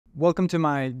Welcome to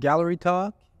my gallery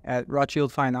talk at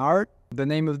Rothschild Fine Art. The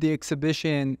name of the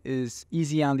exhibition is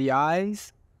Easy on the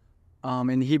Eyes,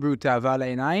 in Hebrew Ta'ava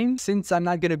L'Einayim. Since I'm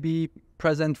not going to be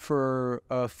present for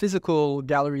a physical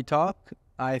gallery talk,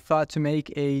 I thought to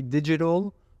make a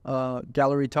digital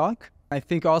gallery talk. I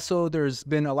think also there's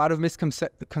been a lot of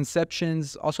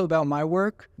misconceptions also about my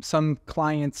work. Some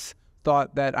clients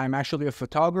thought that I'm actually a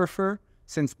photographer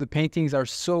since the paintings are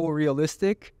so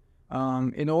realistic.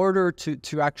 In order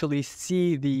to actually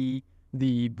see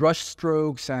the brush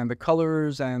strokes and the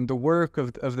colors and the work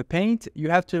of the paint, you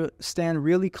have to stand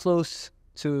really close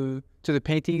to the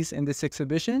paintings in this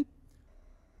exhibition.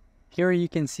 Here you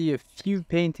can see a few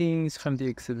paintings from the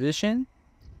exhibition.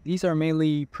 These are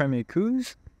mainly premier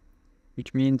coups,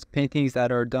 which means paintings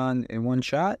that are done in one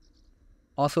shot,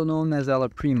 also known as alla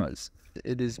primas.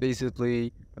 It is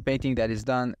basically a painting that is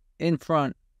done in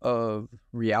front of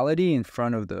reality, in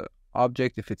front of the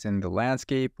object, if it's in the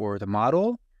landscape or the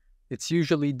model. It's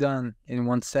usually done in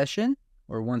one session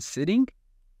or one sitting.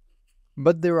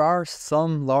 But there are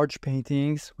some large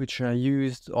paintings which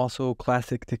used also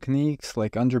classic techniques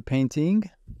like underpainting,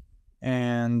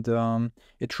 and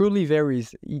it truly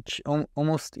varies.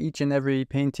 Almost each and every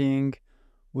painting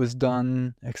was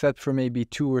done, except for maybe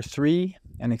 2 or 3,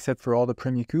 and except for all the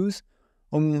premier coups,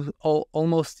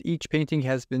 almost each painting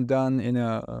has been done in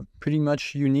a pretty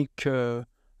much unique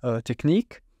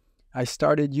technique. I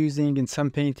started using in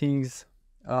some paintings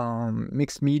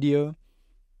mixed media,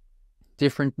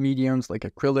 different mediums like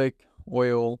acrylic,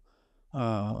 oil,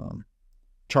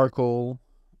 charcoal,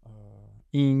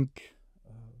 ink,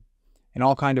 and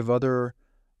all kind of other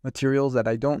materials that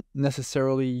I don't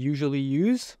necessarily usually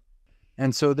use.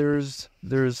 And so there's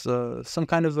some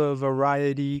kind of a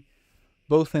variety,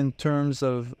 both in terms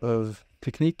of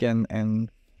technique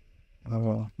and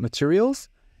materials,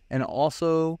 and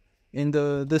also in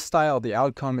the style, the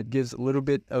outcome. It gives a little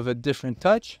bit of a different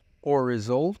touch or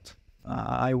result.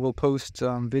 I will post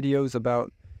videos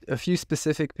about a few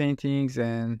specific paintings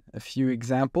and a few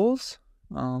examples.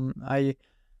 I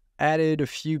added a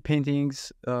few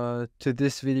paintings to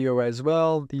this video as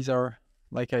well. These are,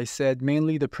 like I said,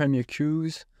 mainly the premier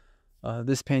coups.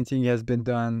 This painting has been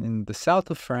done in the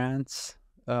south of France,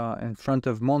 in front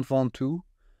of Mont Ventoux,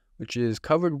 which is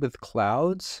covered with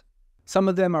clouds. Some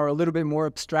of them are a little bit more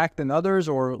abstract than others,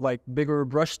 or like bigger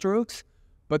brush strokes,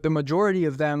 but the majority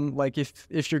of them, like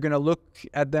if you're going to look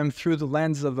at them through the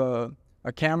lens of a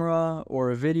camera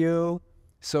or a video,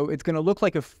 so it's going to look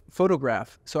like a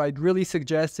photograph. So I'd really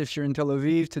suggest, if you're in Tel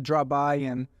Aviv, to drop by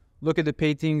and look at the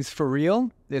paintings for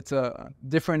real. It's a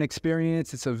different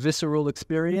experience. It's a visceral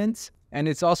experience. And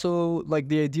it's also like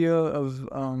the idea of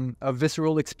a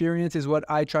visceral experience is what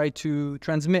I try to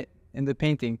transmit in the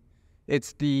painting.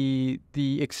 It's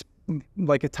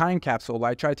like a time capsule.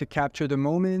 I try to capture the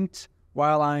moment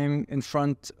while I'm in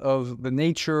front of the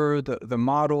nature, the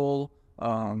model,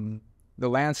 the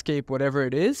landscape, whatever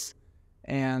it is.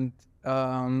 And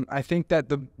I think that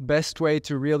the best way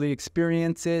to really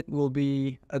experience it will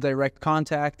be a direct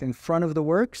contact in front of the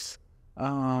works.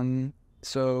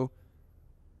 So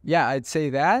yeah, I'd say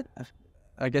that.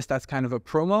 I guess that's kind of a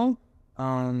promo.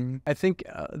 I think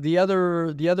the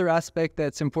other aspect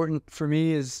that's important for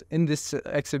me is in this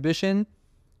exhibition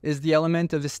is the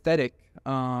element of aesthetic.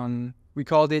 We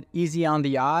called it easy on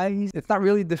the eyes. It's not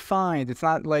really defined. It's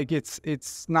not like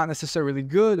it's not necessarily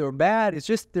good or bad. It's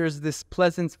just there's this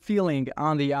pleasant feeling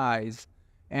on the eyes,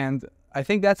 and I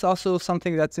think that's also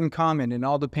something that's in common in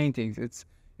all the paintings. It's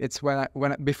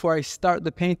before I start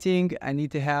the painting, I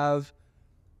need to have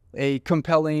a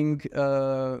compelling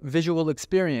visual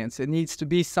experience. It needs to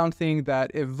be something that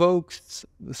evokes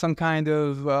some kind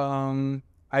of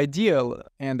ideal,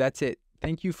 and that's it.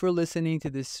 Thank you for listening to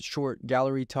this short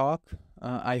gallery talk.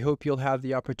 I hope you'll have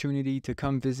the opportunity to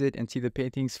come visit and see the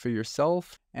paintings for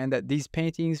yourself, and that these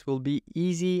paintings will be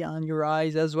easy on your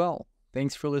eyes as well.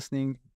 Thanks for listening.